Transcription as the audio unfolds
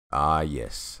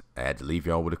Yes, I had to leave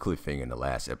y'all with a cliffhanger in the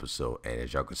last episode, and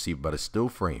as y'all can see by the still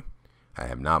frame, I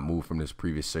have not moved from this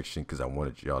previous section because I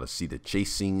wanted y'all to see the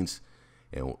chase scenes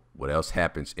and what else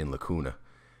happens in Cuna.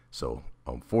 So,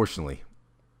 unfortunately,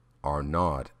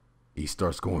 Arnaud, he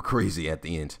starts going crazy at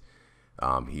the end.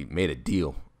 He made a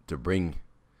deal to bring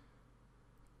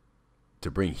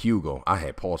Hugo. I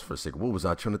had paused for a second. What was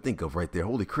I trying to think of right there?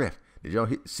 Holy crap! Did y'all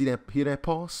hear that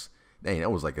pause? Dang,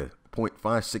 that was like a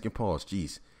 0.5 second pause.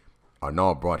 Jeez.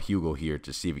 Arnaud brought Hugo here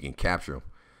to see if he can capture him.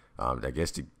 I guess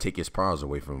to take his powers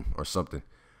away from him or something.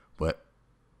 But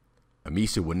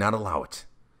Amicia would not allow it.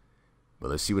 But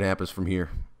let's see what happens from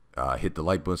here. Hit the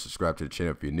like button, subscribe to the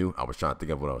channel if you're new. I was trying to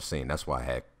think of what I was saying. That's why I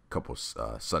had a couple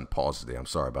sudden pauses there. I'm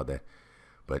sorry about that.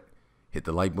 But hit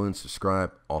the like button,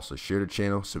 subscribe. Also share the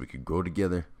channel so we can grow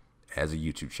together as a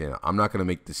YouTube channel. I'm not going to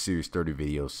make this series 30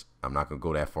 videos. I'm not going to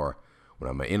go that far. What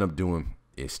I'm going to end up doing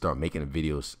is start making the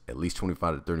videos at least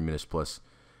 25 to 30 minutes plus.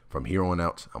 From here on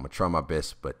out, I'm going to try my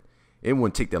best, but it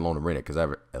wouldn't take that long to render because I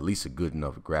have at least a good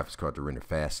enough graphics card to render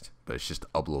fast, but it's just the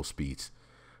upload speeds.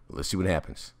 But let's see what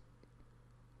happens.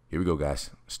 Here we go,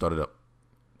 guys. Start it up.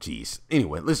 Jeez.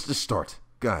 Anyway, let's just start.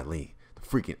 Golly, the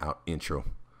freaking out intro.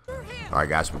 All right,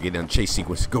 guys, we're getting on the chase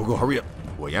sequence. Go, go, hurry up.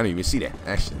 Boy, y'all didn't even see that.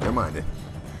 Actually, never mind then.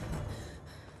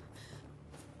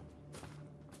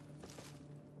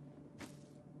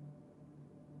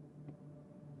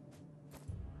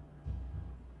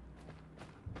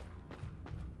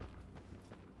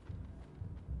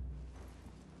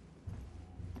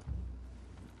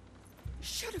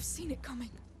 Should have seen it coming.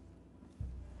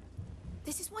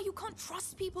 This is why you can't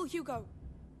trust people, Hugo.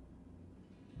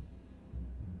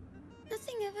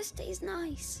 Nothing ever stays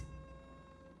nice.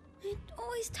 It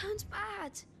always turns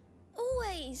bad.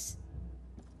 Always.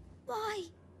 Why?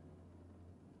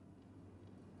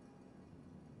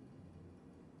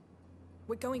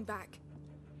 We're going back.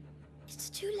 It's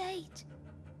too late.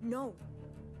 No.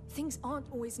 Things aren't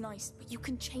always nice, but you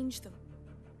can change them.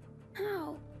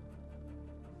 How?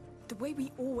 The way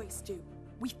we always do.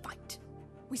 We fight.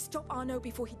 We stop Arnaud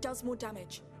before he does more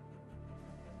damage.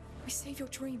 We save your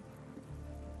dream.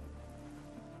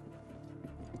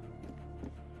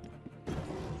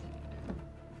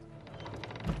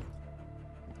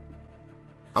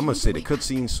 I'm gonna say the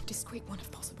cutscenes. Discreet one if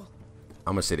possible.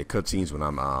 I'm gonna say the cutscenes when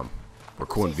I'm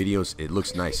recording videos. It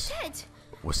looks nice. Dead.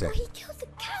 What's that? Oh, he killed the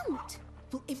Count.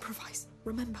 We'll improvise.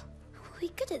 Remember, Are we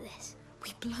good at this?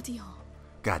 we bloody are.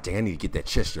 God dang, I need to get that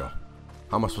chest, y'all.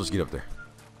 How am I supposed to get up there?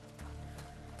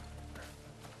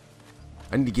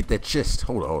 I need to get that chest.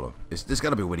 Hold on, hold on. There's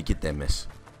gotta be a way to get that mess.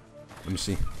 Let me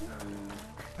see.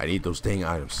 I need those dang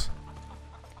items.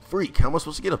 Freak, how am I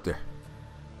supposed to get up there?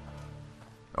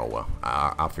 Oh well,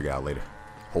 I'll figure it out later.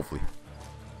 Hopefully.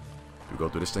 Do we go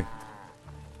through this thing?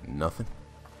 Nothing.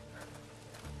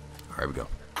 Alright, we go.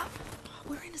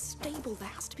 We're in a stable. There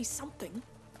has to be something.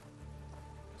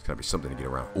 There's gotta be something to get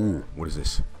around. Ooh, what is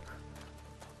this?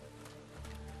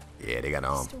 Yeah, they got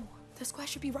Store. The square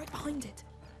should be right behind it.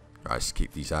 Alright, let's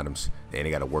keep these items. And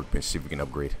they got a workbench, see if we can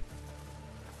upgrade.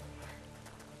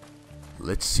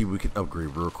 Let's see what we can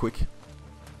upgrade real quick.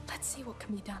 Let's see what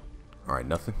can be done. Alright,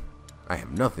 nothing. I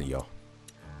have nothing, y'all.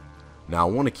 Now,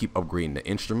 I want to keep upgrading the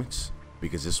instruments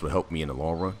because this will help me in the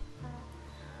long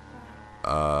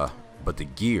run. But the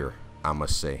gear, I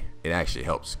must say, it actually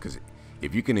helps because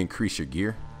if you can increase your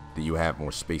gear, then you have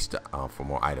more space to for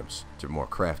more items, to more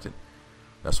crafting.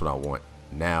 That's what I want.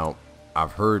 Now,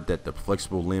 I've heard that the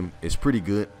flexible limb is pretty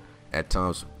good at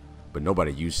times, but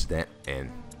nobody uses that.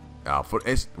 And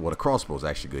the crossbow is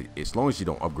actually good. As long as you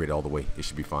don't upgrade it all the way, it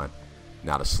should be fine.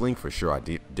 Now, the sling for sure, I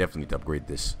definitely need to upgrade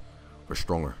this for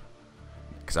stronger,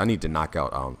 because I need to knock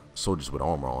out soldiers with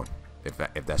armor on,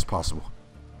 if that's possible.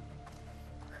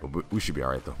 But we should be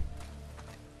all right though.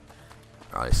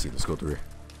 All right, let's see. Let's go through here.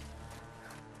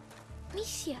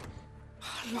 Amicia,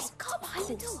 there's a car behind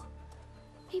the door.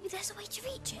 Maybe there's a way to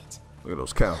reach it. Look at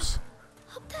those cows.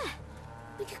 Up there.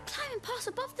 We could climb and pass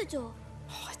above the door.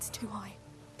 Oh, it's too high.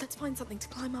 Let's find something to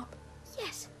climb up.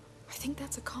 Yes. I think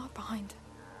that's a cart behind.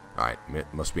 All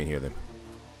right, must be in here then.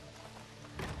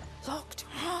 Locked.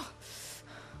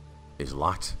 It's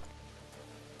locked.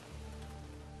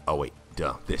 Oh wait,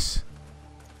 duh. This.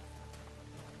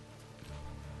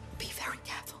 Be very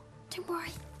careful. Don't worry.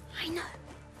 I know.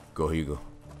 Go, Hugo.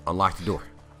 Unlock the door.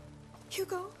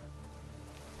 Hugo.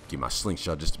 Get my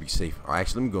slingshot just to be safe. All right,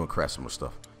 actually, let me go and craft some more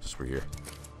stuff. Just for here.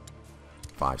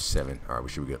 5, 7. All right,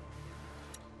 what should we get?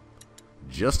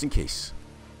 Just in case.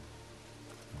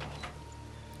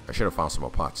 I should have found some more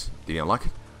pots. Did he unlock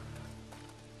it?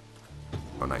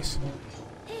 Oh, nice.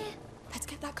 Let's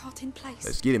get that cart in place.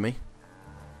 Let's get it, man.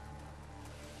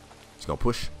 It's gonna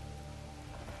push.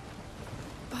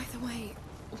 the way,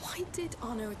 why did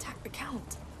Arno attack the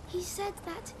Count? He said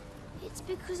that it's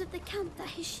because of the Count that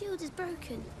his shield is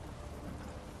broken.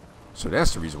 So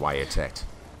that's the reason why he attacked.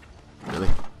 Really?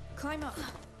 Climb up.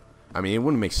 I mean, it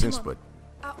wouldn't make sense, but...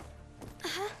 Up.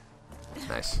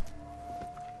 Nice.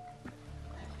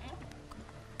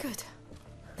 Good.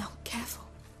 Now, careful.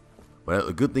 Well,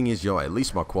 the good thing is, y'all, at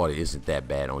least my quality isn't that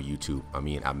bad on YouTube. I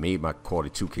mean, I made my quality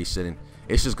 2K setting.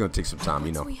 It's just going to take some time,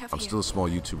 you know. I'm still a small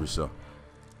YouTuber, so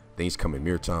things come in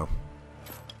mirror time.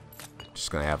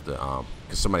 Just going to have to,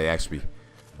 because somebody asked me,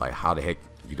 like, how the heck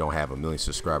you don't have 1 million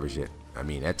subscribers yet? I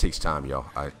mean, that takes time, y'all.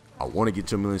 I want to get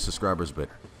to 1 million subscribers, but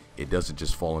it doesn't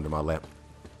just fall into my lap.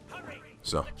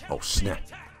 So, oh snap.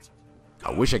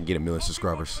 I wish I could get 1 million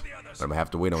subscribers, but I'm going to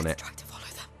have to wait on that.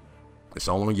 It's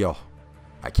all on y'all.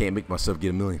 I can't make myself get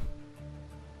 1 million.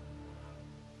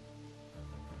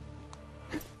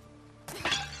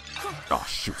 Oh,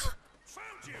 shoot.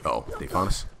 Uh-oh, they found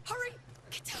us? Hurry!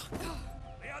 Get down!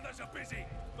 The others are busy,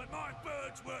 but my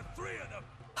bird's worth 3 of them.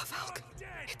 A falcon.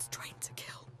 It's trained to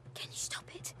kill. Can you stop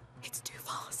it? It's too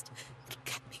fast.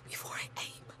 Get me before I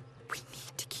aim. We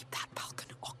need to keep that falcon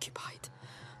occupied.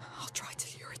 I'll try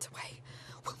to lure it away.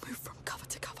 We'll move from cover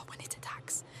to cover when it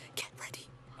attacks. Get ready.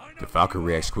 The falcon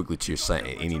reacts quickly to your sight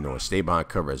and any noise. Stay behind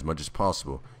cover as much as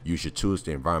possible. Use your tools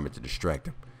to the environment to distract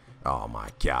him. Oh my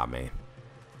god, man.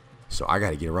 So I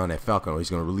gotta get around that falcon or he's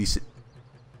gonna release it.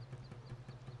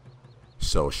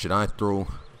 So should I throw...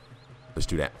 Let's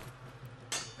do that.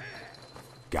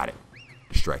 Got it.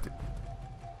 Distracted.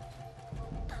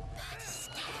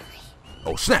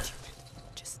 Oh snap!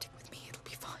 Just stick with me, it'll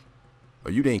be fine.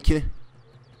 Are you ain't kidding?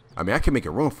 I mean, I can make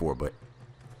a run for it, but...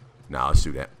 Nah, let's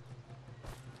do that.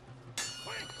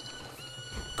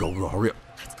 Go, hurry up.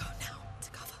 Let's go now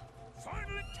to cover.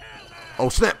 Oh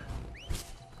snap!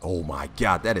 Oh my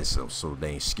god, that is so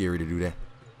dang scary to do that.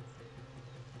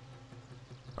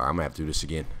 Alright, I'm gonna have to do this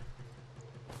again.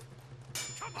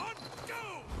 Come on,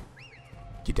 go!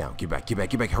 Get down, get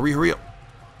back, hurry up.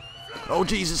 Oh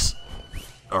Jesus!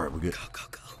 Alright, we're good.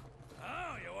 Go.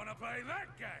 Oh, you want to play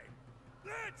that game?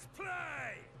 Let's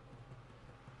play!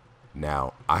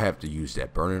 Now, I have to use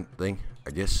that burning thing,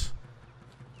 I guess.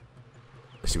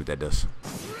 Let's see what that does.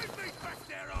 Rip me back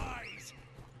their eyes!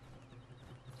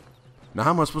 Now,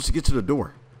 how am I supposed to get to the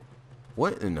door?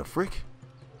 What in the frick?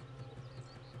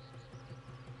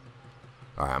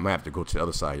 Alright, I'm gonna have to go to the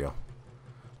other side, y'all.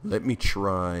 Let me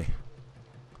try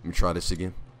this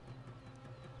again.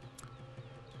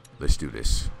 Let's do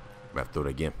this. I'm gonna have to throw it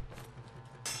again.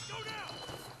 Go now!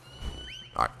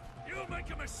 Alright. You'll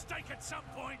make a mistake at some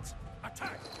point.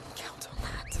 Attack! Count on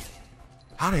that.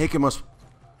 How the heck am I...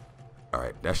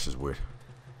 Alright, that's just weird.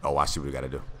 Oh, I see what we gotta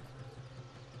do.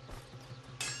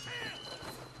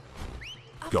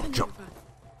 Up Go, and jump. over.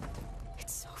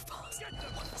 It's so fast.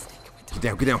 One mistake and we're Get done.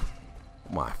 down, get down.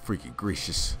 My freaking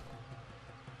gracious.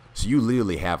 So you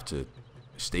literally have to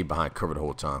stay behind cover the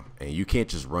whole time. And you can't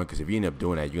just run, because if you end up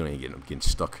doing that, you're going to end up getting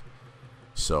stuck.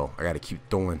 So I got to keep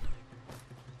throwing.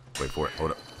 Wait for it.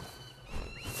 Hold up.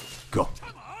 Go.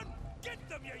 Come on! Get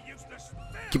them, you useless!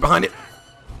 Get behind it.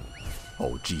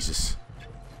 Oh, Jesus.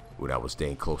 Oh, that was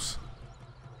dang close.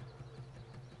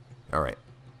 Alright.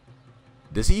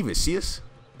 Does he even see us?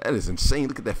 That is insane.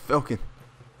 Look at that falcon.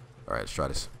 Alright, let's try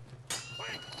this.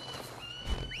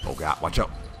 Oh, God. Watch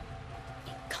out.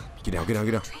 Get down, get down,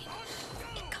 get down.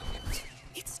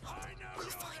 It's not. We'll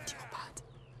find your bird.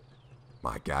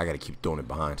 My God, I got to keep throwing it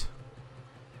behind.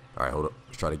 Alright, hold up.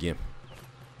 Let's try it again.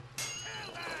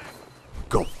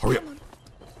 Go. Hurry up.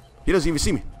 He doesn't even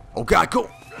see me. Oh, God, go.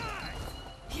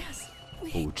 Yes.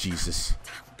 Oh, Jesus.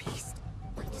 Damn beast.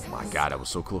 My God, that was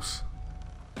so close.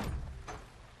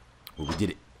 Well, we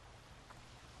did it.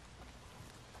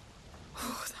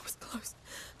 Oh, that was close.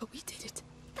 But we did it.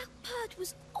 That bird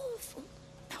was awful.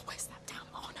 Now where's that damn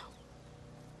Arno?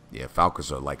 Yeah,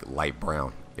 falcons are like light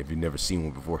brown. If you've never seen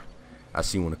one before. I've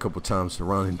seen one a couple times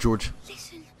around in Georgia.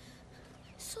 Listen.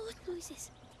 Sword noises.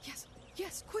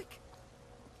 Yes, quick.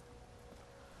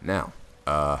 Now,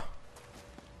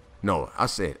 no, I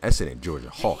said in Georgia,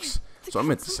 hawks. So I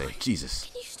meant to say, Jesus.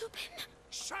 Can you stop him?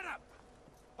 Shut up!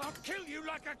 I'll kill you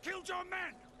like I killed your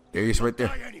man! There he is right there.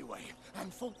 Die anyway,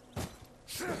 and for...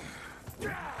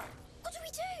 What do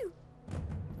we do?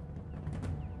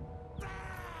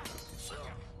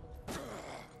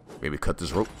 Maybe cut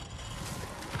this rope.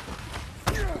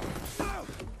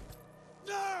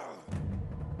 No!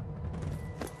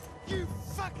 You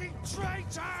fucking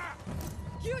traitor!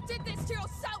 You did this to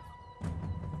yourself!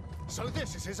 So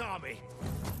this is his army?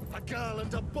 A girl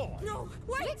and a boy? No,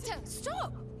 wait! Victor,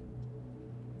 stop!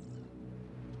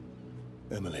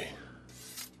 Emily.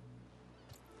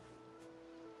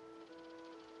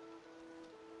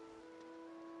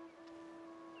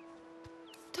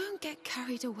 Don't get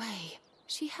carried away.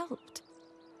 She helped.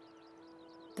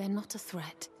 They're not a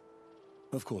threat.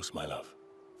 Of course, my love.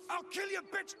 I'll kill you,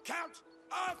 bitch, Count!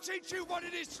 I'll teach you what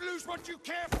it is to lose what you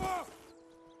care for!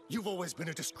 You've always been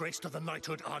a disgrace to the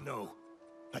knighthood, I know.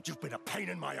 But you've been a pain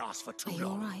in my ass for too Are you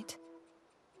long. all right?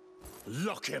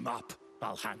 Lock him up.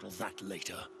 I'll handle that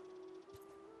later.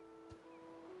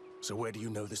 So where do you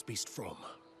know this beast from?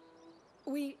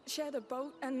 We shared a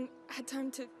boat and had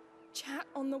time to chat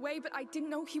on the way, but I didn't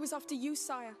know he was after you,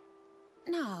 sire.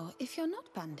 Now, if you're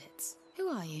not bandits, who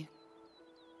are you?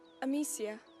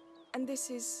 Amicia, and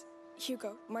this is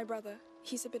Hugo, my brother.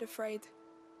 He's a bit afraid.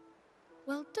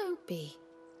 Well, don't be.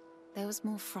 There was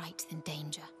more fright than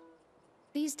danger.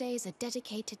 These days are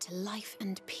dedicated to life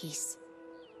and peace.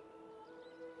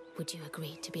 Would you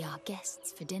agree to be our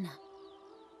guests for dinner?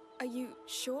 Are you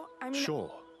sure? I mean... Sure.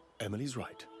 Emily's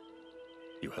right.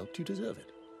 You helped, you deserve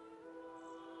it.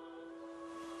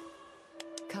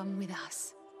 Come with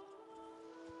us.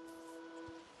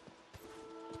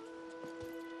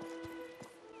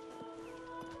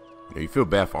 You know, you feel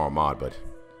bad for Armand, but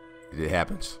it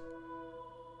happens.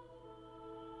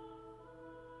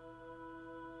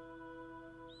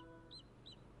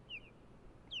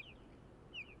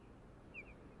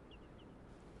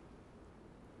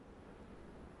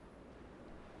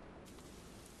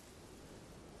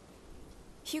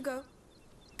 Hugo,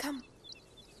 come.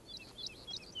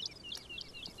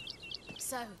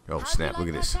 So, Oh, how snap, do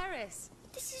you look like at this. our terrace?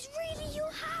 This is really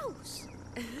your house.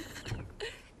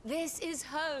 This is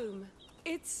home.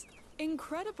 It's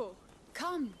incredible.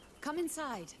 Come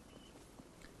inside.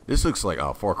 This looks like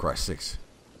Far Cry 6.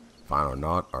 Fine or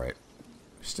not, alright.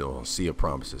 Still on Sea of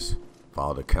Promises.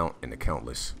 Follow the Count and the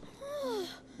Countless.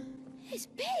 It's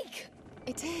big.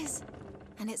 It is.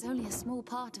 And it's only a small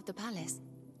part of the palace.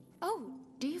 Oh,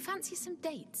 do you fancy some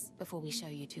dates before we show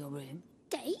you to your room?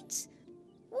 Dates?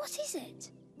 What is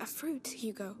it? A fruit,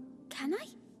 Hugo. Can I?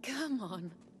 Come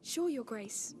on. Sure, Your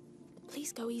Grace.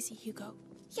 Please go easy, Hugo.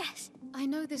 Yes. I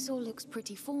know this all looks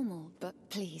pretty formal, but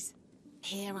please.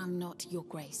 Here I'm not your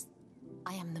grace.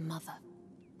 I am the mother.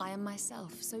 I am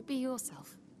myself, so be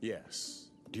yourself. Yes.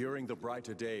 During the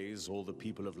brighter days, all the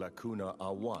people of La Cuna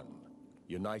are one,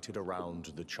 united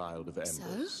around the Child of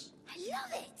Embers. I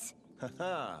love it.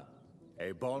 Haha!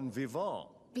 A bon vivant.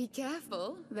 Be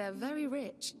careful, they're very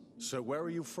rich. So where are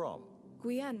you from?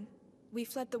 Guyenne. We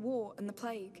fled the war and the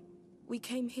plague. We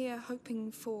came here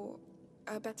hoping for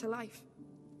a better life.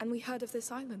 And we heard of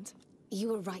this island. You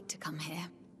were right to come here.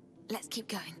 Let's keep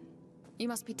going. You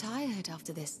must be tired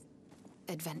after this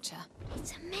adventure.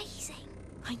 It's amazing.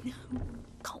 I know.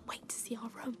 Can't wait to see our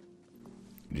room.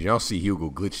 Did y'all see Hugo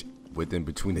glitch within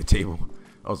between the table?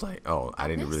 I was like, oh, I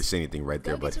didn't really say anything right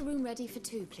there, Go but get a room ready for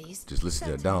two, please. just listen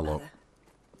to the dialogue.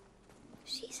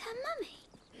 She's her mummy.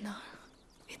 No,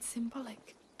 it's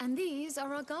symbolic. And these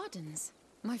are our gardens.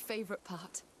 My favorite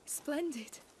part.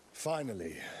 Splendid.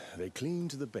 Finally, they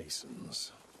cleaned the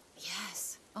basins.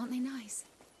 Yes, aren't they nice?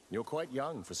 You're quite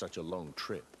young for such a long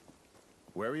trip.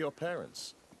 Where are your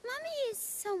parents? Mummy is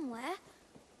somewhere,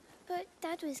 but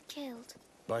Dad was killed.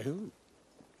 By who?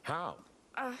 How?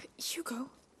 Hugo.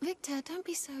 Victor, don't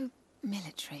be so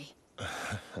military.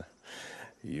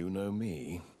 You know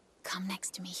me. Come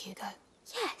next to me, Hugo.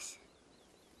 Yes.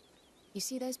 You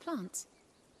see those plants?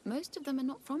 Most of them are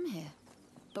not from here,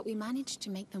 but we managed to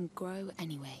make them grow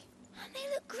anyway. And they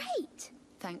look great.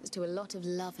 Thanks to a lot of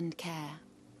love and care.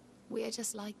 We are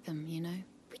just like them, you know?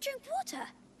 We drink water.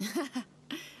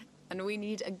 And we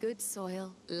need a good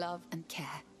soil, love and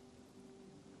care.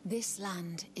 This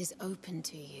land is open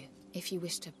to you if you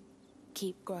wish to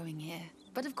keep growing here.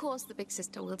 But of course the big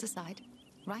sister will decide.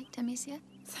 Right, Amicia?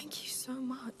 Thank you so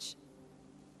much.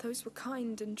 Those were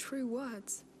kind and true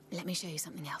words. Let me show you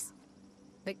something else.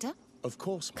 Victor? Of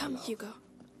course, my Come, love. Hugo.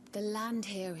 The land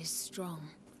here is strong.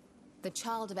 The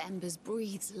Child of Embers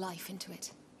breathes life into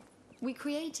it. We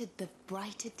created the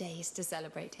brighter days to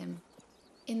celebrate him,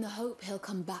 in the hope he'll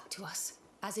come back to us,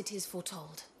 as it is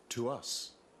foretold. To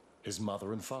us, his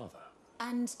mother and father.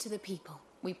 And to the people.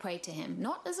 We pray to him,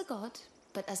 not as a god,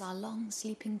 but as our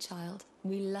long-sleeping child.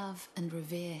 We love and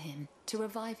revere him, to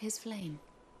revive his flame.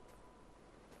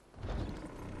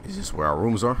 Is this where our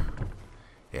rooms are?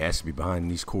 It has to be behind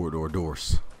these corridor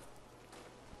doors.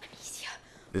 Amicia,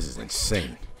 This is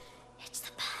insane. it's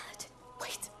the bird.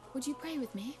 Wait. Would you pray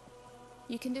with me?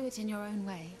 You can do it in your own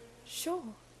way. Sure.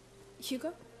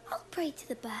 Hugo? I'll pray to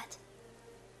the bird.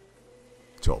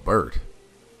 To a bird.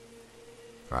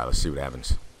 Alright, let's see what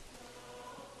happens.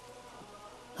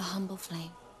 A humble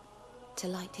flame, to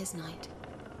light his night,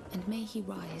 and may he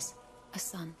rise, a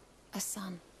sun,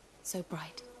 so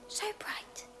bright. So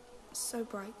bright. So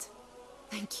bright.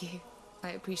 Thank you.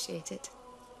 I appreciate it.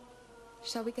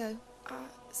 Shall we go?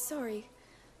 Sorry,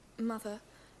 Mother.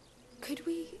 Could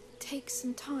we take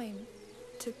some time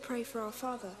to pray for our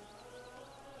father?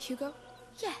 Hugo?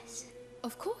 Yes.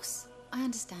 Of course. I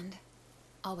understand.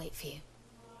 I'll wait for you.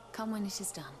 Come when it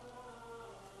is done.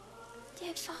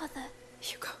 Dear Father.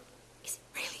 Hugo, is it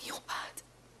really your bird?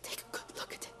 Take a good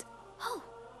look at it. Oh,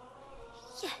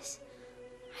 yes.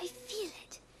 I feel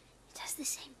it. It has the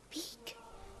same beak.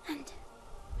 And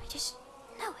I just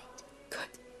know it. Good.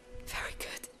 Very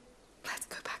good. Let's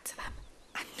go back to them.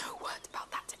 And no word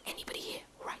about that to anybody here,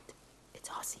 right? It's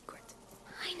our secret.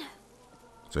 I know.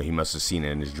 So he must have seen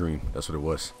it in his dream. That's what it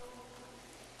was.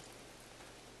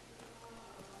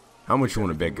 How much you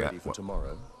want to bet, guy? For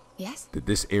tomorrow? Yes? That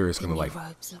this area is gonna The like new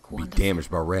robes look be wonderful.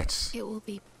 damaged by rats. It will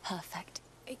be perfect.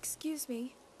 Excuse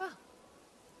me. Oh.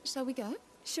 Shall we go?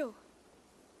 Sure.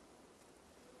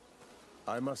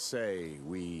 I must say,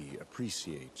 we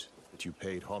appreciate that you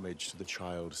paid homage to the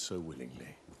child so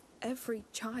willingly. Every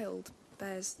child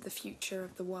bears the future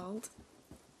of the world.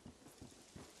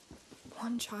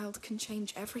 One child can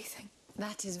change everything.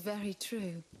 That is very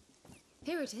true.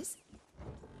 Here it is.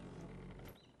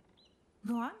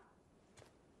 Rune?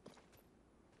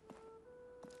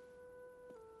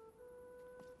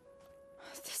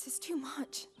 This is too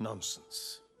much.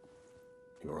 Nonsense.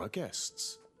 You're our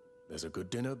guests. There's a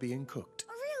good dinner being cooked.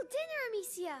 A real dinner,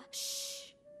 Amicia.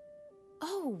 Shh.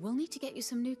 Oh, we'll need to get you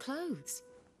some new clothes.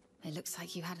 It looks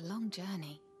like you had a long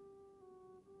journey.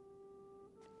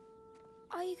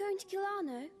 Are you going to kill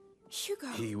Arno? Hugo.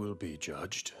 He will be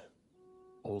judged.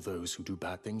 All those who do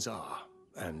bad things are,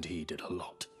 and he did a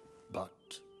lot.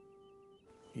 But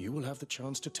you will have the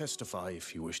chance to testify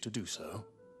if you wish to do so.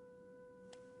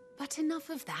 But enough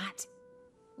of that.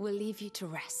 We'll leave you to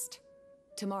rest.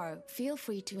 Tomorrow, feel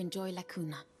free to enjoy La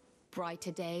Cuna.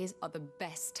 Brighter days are the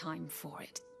best time for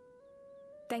it.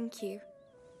 Thank you.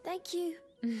 Thank you.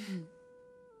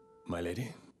 My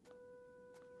lady?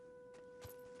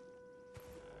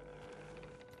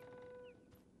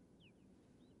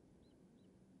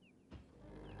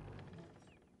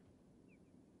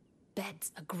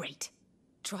 Beds are great.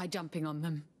 Try jumping on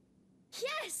them.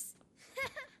 Yes!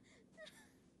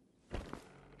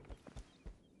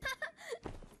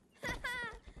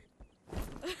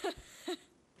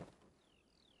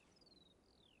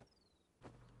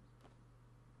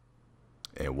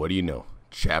 And what do you know?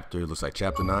 Looks like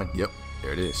chapter 9. Yep,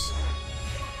 there it is.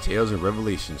 Tales and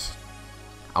Revelations.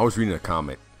 I was reading a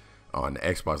comment on the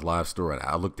Xbox Live store, and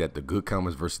I looked at the good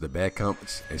comments versus the bad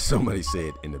comments, and somebody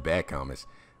said in the bad comments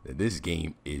that this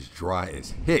game is dry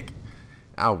as heck.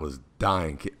 I was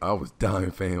dying,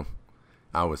 fam.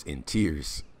 I was in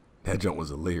tears. That jump was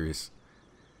hilarious.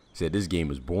 Said this game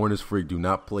is boring as freak. Do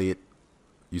not play it.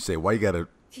 You say, why you gotta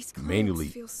These clothes manually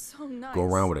feel so nice. go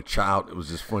around with a child? It was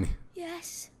just funny.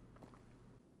 Yes.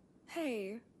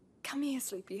 Hey, come here,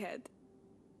 sleepyhead.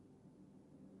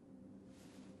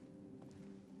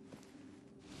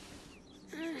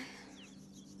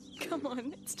 Come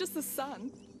on, it's just the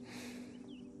sun.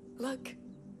 Look,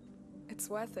 it's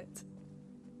worth it.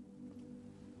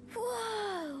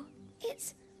 Whoa!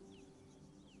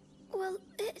 Well,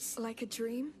 it's... Like a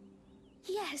dream?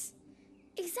 Yes.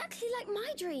 Exactly like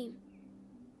my dream.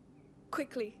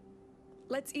 Quickly,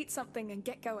 let's eat something and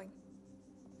get going.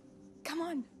 Come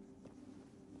on.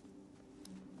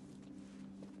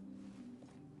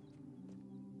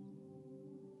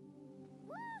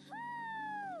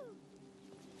 Woohoo!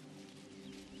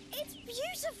 It's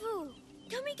beautiful!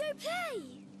 Can we go play?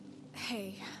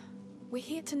 Hey, we're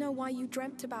here to know why you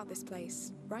dreamt about this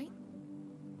place, right?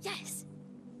 Yes.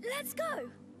 Let's go!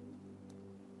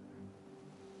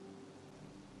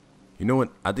 You know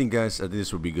what? I think, guys,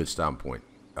 this would be a good stopping point.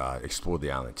 Explore the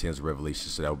island. Tales of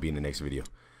Revelations. So that will be in the next video.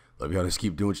 Love y'all. Just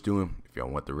keep doing what you're doing. If y'all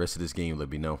want the rest of this game, let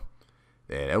me know.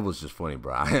 Yeah, that was just funny,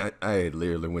 bro. I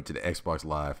literally went to the Xbox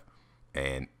Live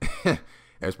and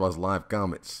Xbox Live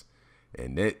comments,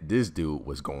 and this dude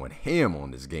was going ham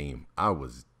on this game. I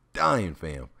was dying,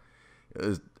 fam.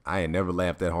 I had never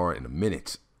laughed that hard in a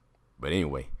minute. But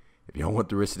anyway, if y'all want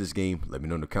the rest of this game, let me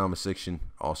know in the comment section.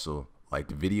 Also, like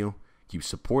the video, keep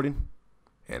supporting,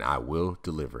 and I will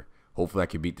deliver. Hopefully I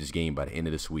can beat this game by the end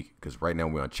of this week, because right now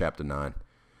we're on chapter 9.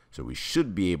 So we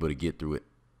should be able to get through it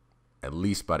at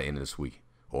least by the end of this week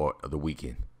or the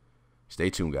weekend. Stay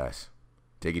tuned, guys.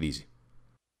 Take it easy.